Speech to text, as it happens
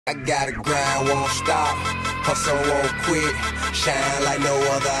I gotta grind, won't stop, hustle won't quit, shine like no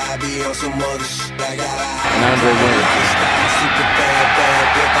other, I be on some other shit. I gotta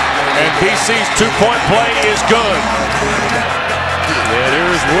and BC's two-point play is good. And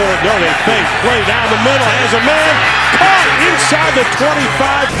here's Ward. No, they fake. Play down the middle. Has a man caught inside the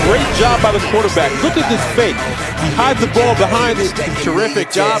 25. Great job by the quarterback. Look at this fake. He hides the ball behind it.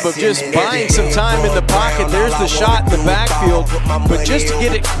 Terrific job of just buying some time in the pocket. There's the shot in the backfield. But just to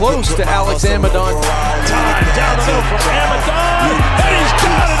get it close to Alex Amadon. Time down the middle for Amadon. And he's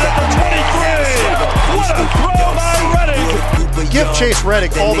got it at the 23. What a throw by Rettig. Give Chase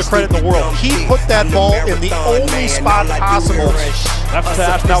Rettig all the credit in the world. He put that ball in the only spot possible. That's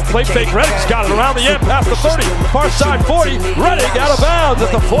fast. Now play fake. Rettig's got it around the end, past the 30. Far side 40. Rettig out of bounds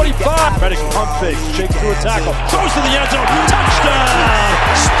at the 45. Rettig pump fake. Shakes through a tackle. Throws to the end zone. Touchdown.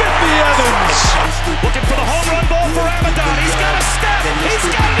 Spiffy Evans. Looking for the home run ball for Amadon. He's got a step. He's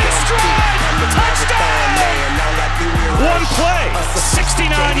got it in stride. Touchdown. One play.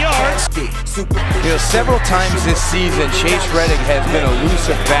 69 yards. Several times this season, Chase Rettig has been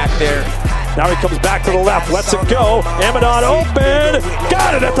elusive back there. Now he comes back to the left, lets it go. Amadon open,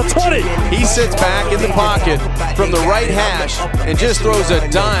 got it at the 20. He sits back in the pocket from the right hash and just throws a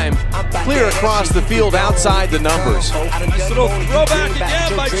dime clear across the field outside the numbers. Little throwback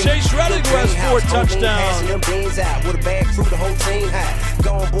again by Chase Rettig, who has 4 touchdowns. He'll keep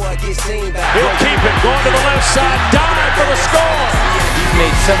it, going to the left side, dive for the score. He's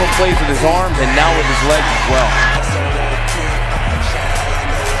made several plays with his arms and now with his legs as well.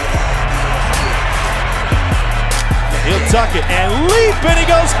 He'll tuck it and leap, and he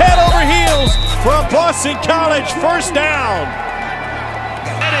goes head over heels from Boston College. First down.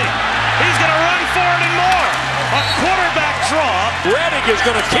 Rettig, he's going to run for it and more. A quarterback draw. Rettig is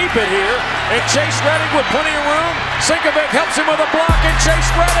going to keep it here, and Chase Rettig with plenty of room. Sinkovic helps him with a block, and Chase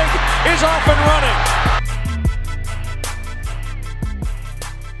Rettig is off and running.